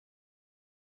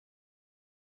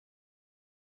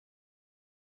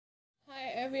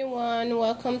Hi everyone,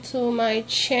 welcome to my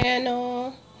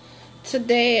channel.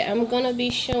 Today I'm gonna be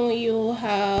showing you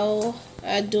how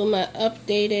I do my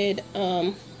updated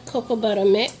cocoa butter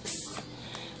mix.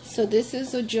 So this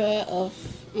is a jar of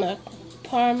my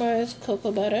Palmer's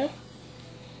cocoa butter.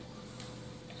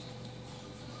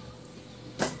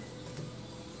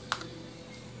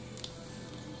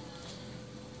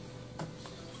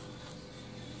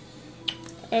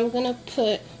 I'm gonna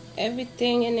put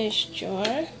everything in this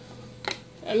jar,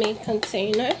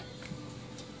 container.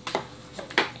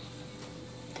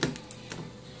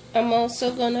 I'm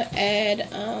also gonna add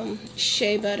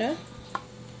shea butter.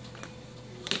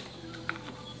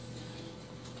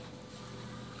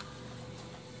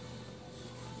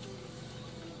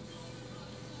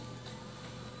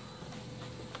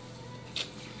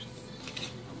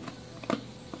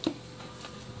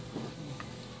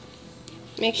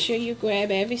 Make sure you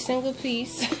grab every single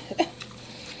piece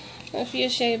of your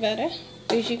shea butter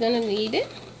because you're gonna need it.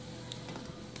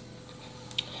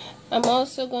 I'm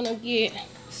also gonna get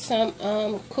some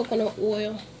coconut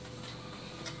oil.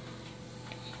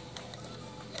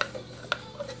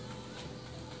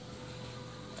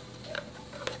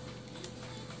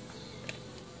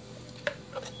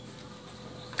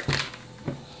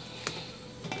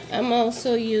 I'm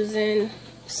also using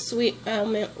sweet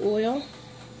almond oil.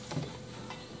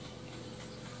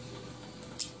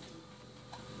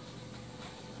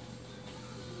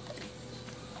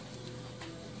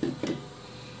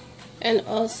 And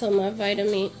also my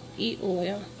vitamin E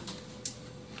oil.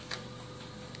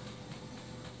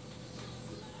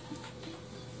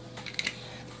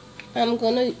 I'm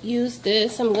gonna use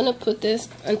this, I'm gonna put this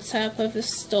on top of the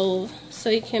stove so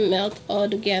it can melt all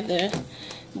together.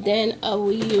 Then I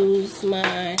will use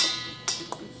my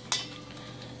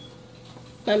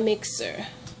mixer.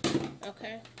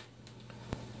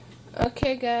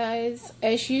 Okay guys,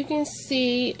 as you can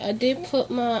see, I did put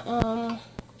my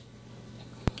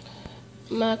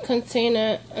my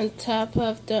container on top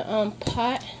of the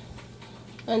pot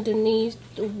underneath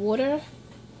the water,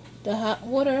 the hot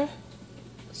water,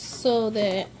 so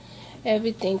that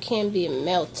everything can be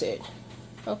melted.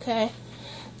 Okay,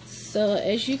 so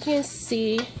as you can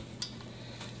see,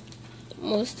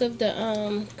 most of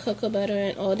the cocoa butter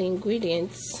and all the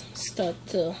ingredients start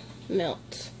to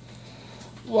melt.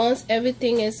 Once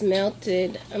everything is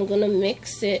melted, I'm gonna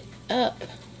mix it up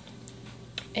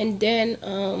and then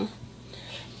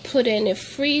put it in the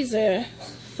freezer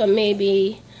for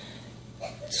maybe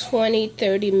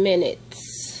 20-30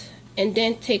 minutes, and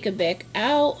then take it back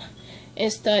out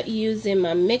and start using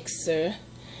my mixer,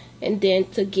 and then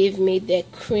to give me that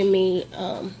creamy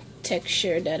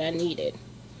texture that I needed.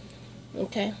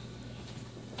 Okay,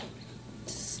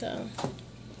 so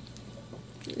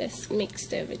let's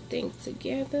mix everything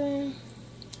together.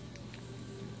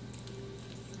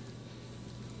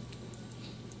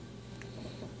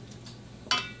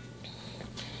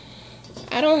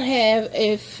 I don't have,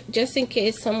 just in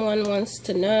case someone wants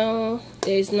to know,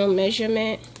 there's no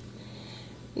measurement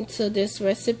to this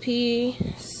recipe,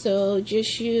 so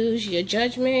just use your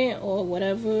judgment or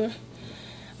whatever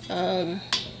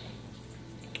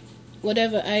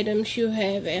whatever items you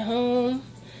have at home.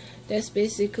 That's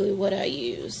basically what I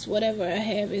use. Whatever I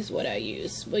have is what I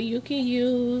use, but you can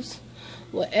use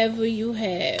whatever you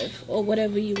have or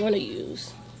whatever you want to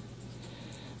use.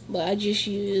 But I just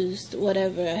used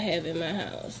whatever I have in my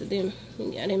house. I didn't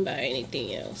buy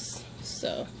anything else.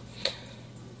 So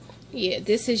yeah,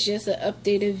 this is just an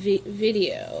updated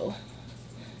video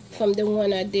from the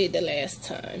one I did the last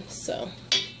time. So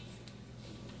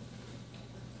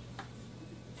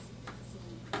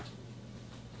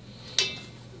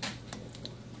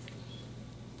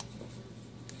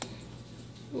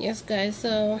yes guys,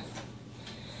 so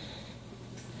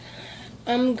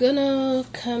I'm gonna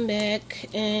come back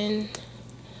and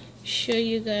show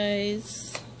you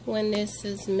guys when this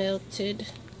is melted.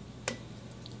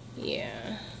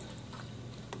 Yeah.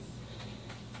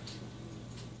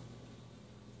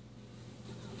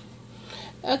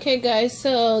 Okay guys,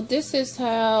 so this is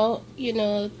how,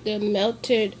 the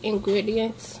melted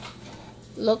ingredients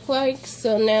look like.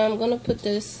 So now I'm gonna put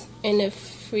this in the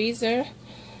freezer,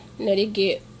 let it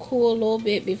get cool a little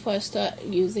bit before I start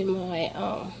using my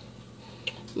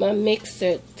my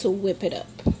mixer to whip it up.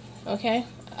 Okay,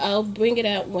 I'll bring it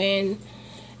out when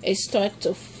it starts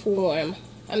to form.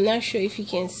 I'm not sure if you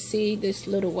can see this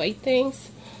little white things.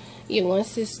 Yeah,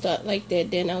 once it start like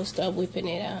that, then I'll start whipping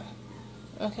it out.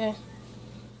 Okay,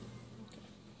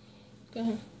 go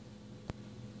ahead.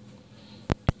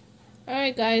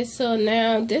 Alright guys, so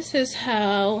now this is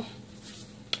how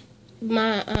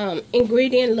my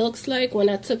ingredient looks like when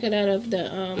I took it out of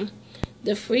the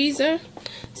the freezer.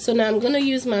 So now I'm gonna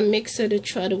use my mixer to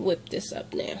try to whip this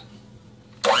up now.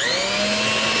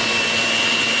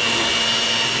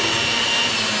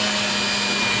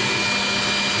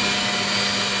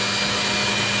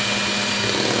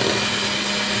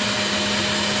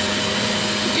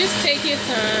 Just take your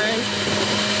time,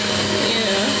 you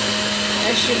know,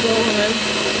 as you go on.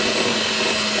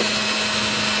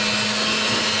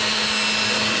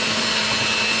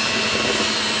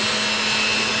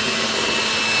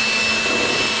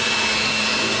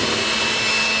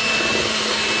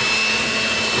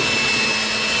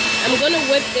 I'm gonna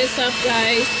whip this up,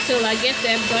 guys, till I get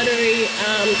that buttery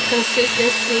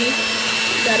consistency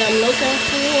that I'm looking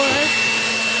for.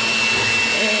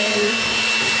 And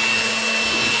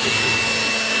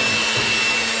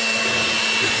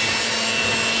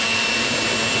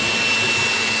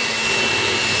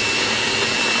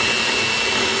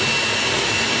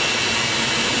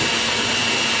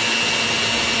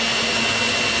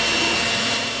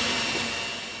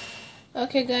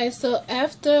okay, guys, so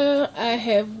after I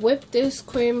have whipped this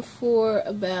cream for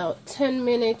about 10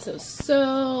 minutes or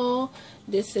so,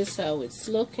 this is how it's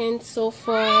looking so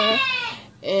far,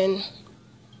 and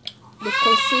the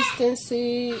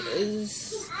consistency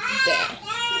is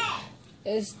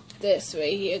this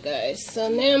right here, guys. So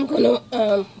now I'm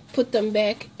gonna put them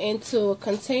back into a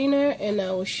container, and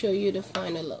I will show you the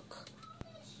final look.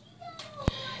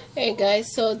 Hey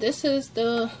guys, so this is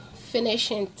the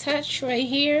finishing touch right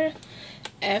here.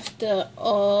 After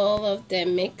all of that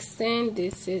mixing,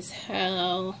 this is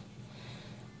how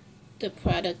the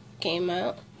product came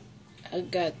out. I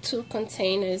got 2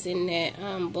 containers in that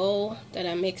bowl that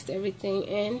I mixed everything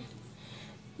in.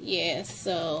 Yeah,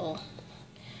 so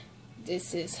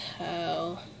this is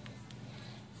how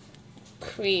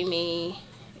creamy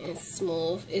and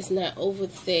smooth. It's not over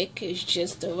thick, it's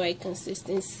just the right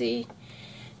consistency,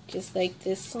 just like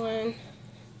this one.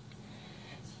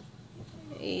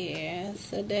 Yeah,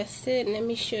 so that's it. Let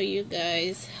me show you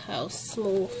guys how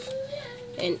smooth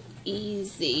and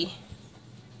easy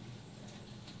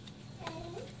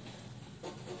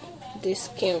this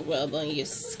can rub on your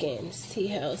skin. See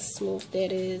how smooth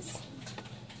that is?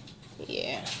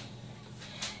 Yeah.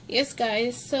 Yes,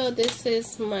 guys, so this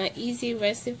is my easy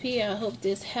recipe. I hope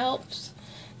this helps.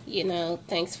 You know,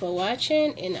 thanks for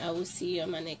watching, and I will see you on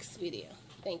my next video.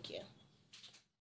 Thank you.